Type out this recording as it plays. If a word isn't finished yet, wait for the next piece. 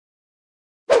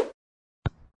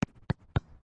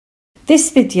This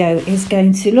video is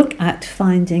going to look at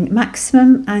finding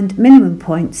maximum and minimum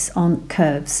points on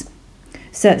curves.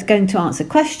 So it's going to answer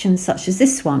questions such as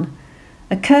this one.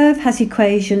 A curve has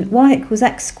equation y equals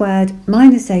x squared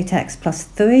minus 8x plus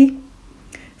 3.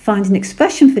 Find an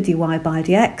expression for dy by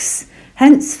dx.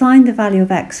 Hence find the value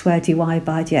of x where dy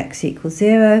by dx equals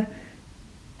 0.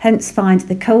 Hence find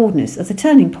the coordinates of the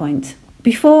turning point.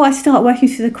 Before I start working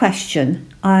through the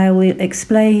question, I will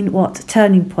explain what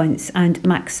turning points and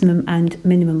maximum and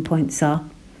minimum points are.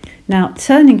 Now,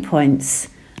 turning points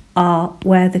are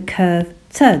where the curve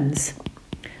turns.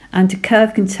 And a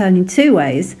curve can turn in two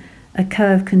ways. A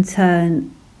curve can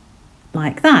turn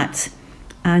like that,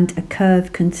 and a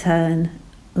curve can turn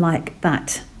like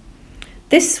that.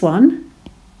 This one,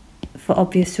 for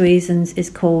obvious reasons,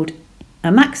 is called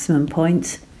a maximum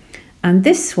point, and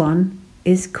this one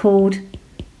is called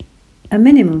a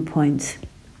minimum point.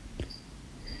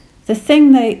 The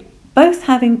thing they both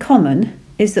have in common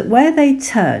is that where they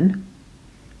turn,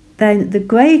 then the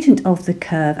gradient of the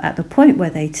curve at the point where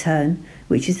they turn,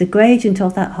 which is the gradient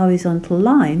of that horizontal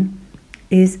line,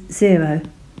 is 0.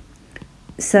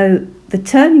 So the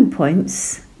turning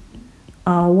points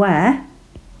are where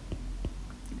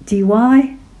dy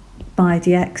by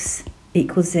dx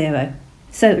equals 0.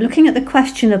 So looking at the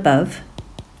question above,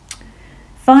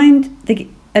 find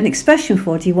an expression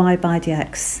for dy by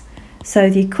dx.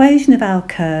 So the equation of our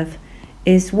curve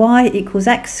is y equals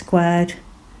x squared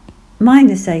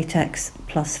minus 8x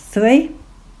plus 3.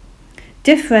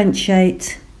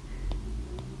 Differentiate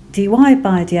dy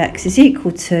by dx is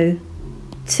equal to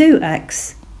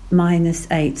 2x minus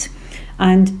 8.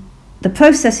 And the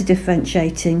process of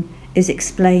differentiating is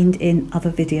explained in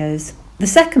other videos. The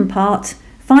second part,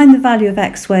 find the value of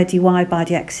x where dy by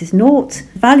dx is 0.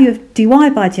 The value of dy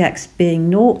by dx being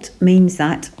 0 means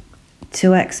that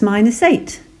 2x minus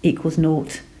 8 equals 0.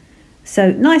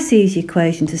 So nice easy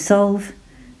equation to solve.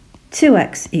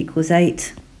 2x equals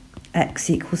 8, x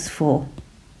equals 4.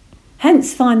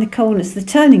 Hence find the coordinates of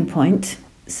the turning point.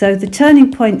 So the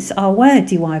turning points are where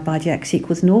dy by dx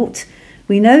equals 0.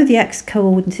 We know the x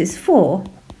coordinate is 4.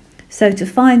 So to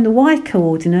find the y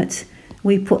coordinate,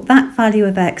 we put that value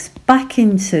of x back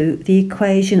into the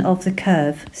equation of the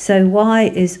curve. So y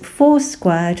is 4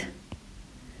 squared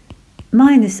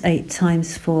minus 8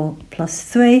 times 4 plus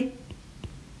 3.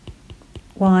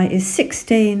 Y is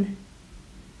 16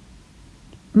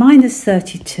 minus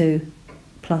 32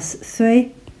 plus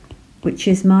 3, which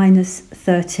is minus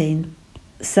 13.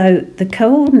 So the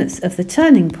coordinates of the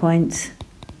turning point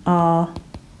are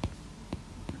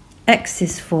x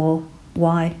is 4,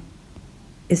 y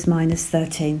is minus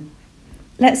 13.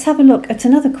 Let's have a look at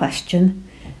another question.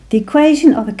 The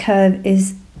equation of a curve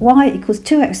is y equals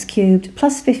 2x cubed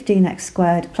plus 15x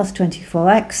squared plus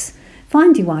 24x.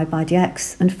 Find dy by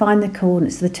dx and find the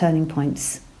coordinates of the turning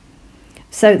points.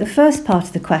 So the first part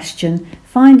of the question,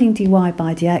 finding dy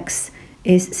by dx,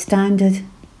 is standard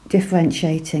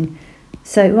differentiating.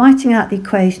 So writing out the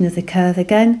equation of the curve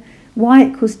again, y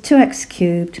equals 2x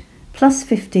cubed plus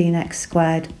 15x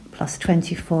squared plus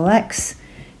 24x.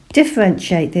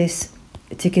 Differentiate this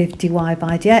to give dy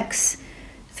by dx.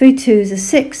 3 2s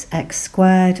are 6x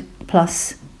squared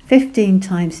plus 15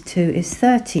 times 2 is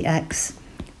 30x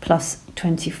plus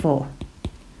 24.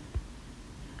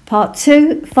 Part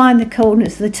 2, find the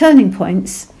coordinates of the turning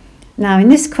points. Now in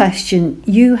this question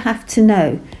you have to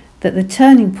know that the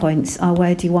turning points are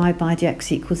where dy by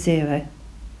dx equals 0.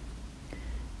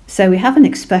 So we have an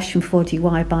expression for dy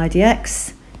by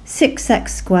dx, 6x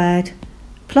squared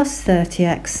plus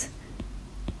 30x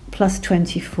plus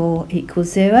 24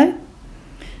 equals 0.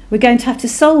 We're going to have to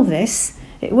solve this.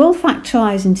 It will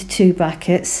factorise into two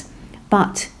brackets,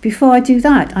 but before I do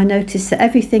that, I notice that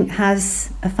everything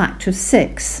has a factor of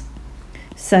 6.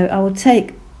 So I will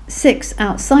take 6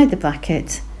 outside the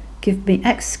bracket, give me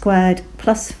x squared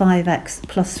plus 5x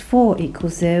plus 4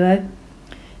 equals 0.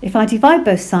 If I divide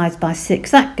both sides by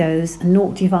 6, that goes, and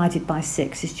 0 divided by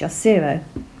 6 is just 0.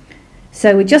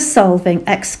 So we're just solving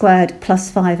x squared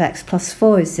plus 5x plus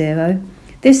 4 is 0.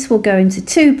 This will go into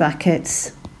two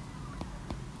brackets,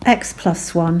 x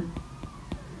plus 1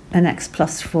 and x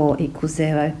plus 4 equals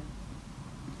 0.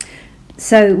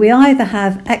 So we either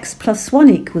have x plus 1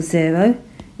 equals 0,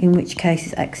 in which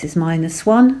case x is minus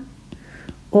 1,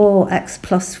 or x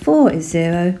plus 4 is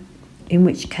 0, in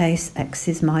which case x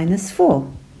is minus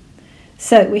 4.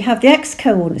 So we have the x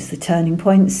coordinates, the turning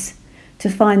points. To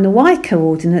find the y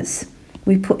coordinates,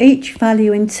 we put each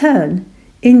value in turn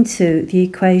into the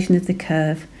equation of the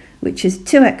curve, which is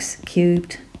 2x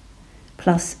cubed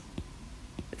plus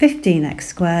 15x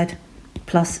squared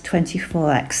plus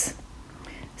 24x.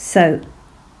 So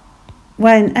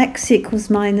when x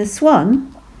equals minus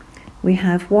 1, we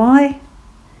have y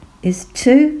is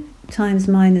 2 times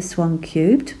minus 1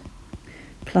 cubed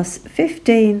plus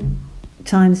 15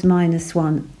 times minus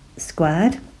 1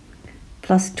 squared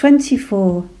plus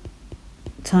 24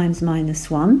 times minus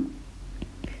 1,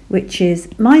 which is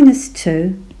minus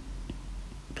 2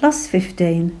 plus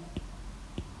 15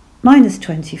 minus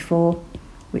 24,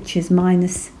 which is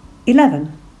minus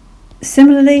 11.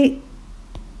 Similarly,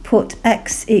 put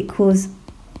x equals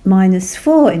minus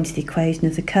 4 into the equation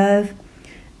of the curve,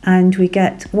 and we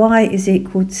get y is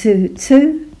equal to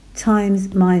 2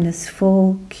 times minus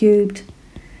 4 cubed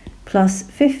plus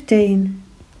 15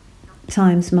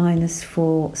 times minus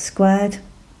 4 squared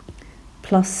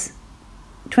plus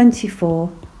 24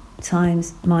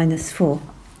 times minus 4.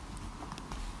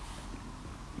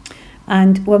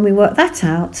 And when we work that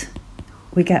out,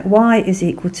 we get y is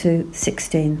equal to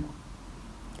 16.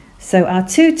 So our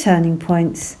two turning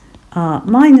points are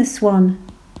minus 1,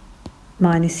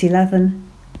 minus 11,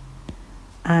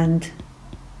 and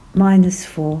minus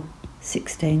 4,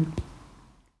 16.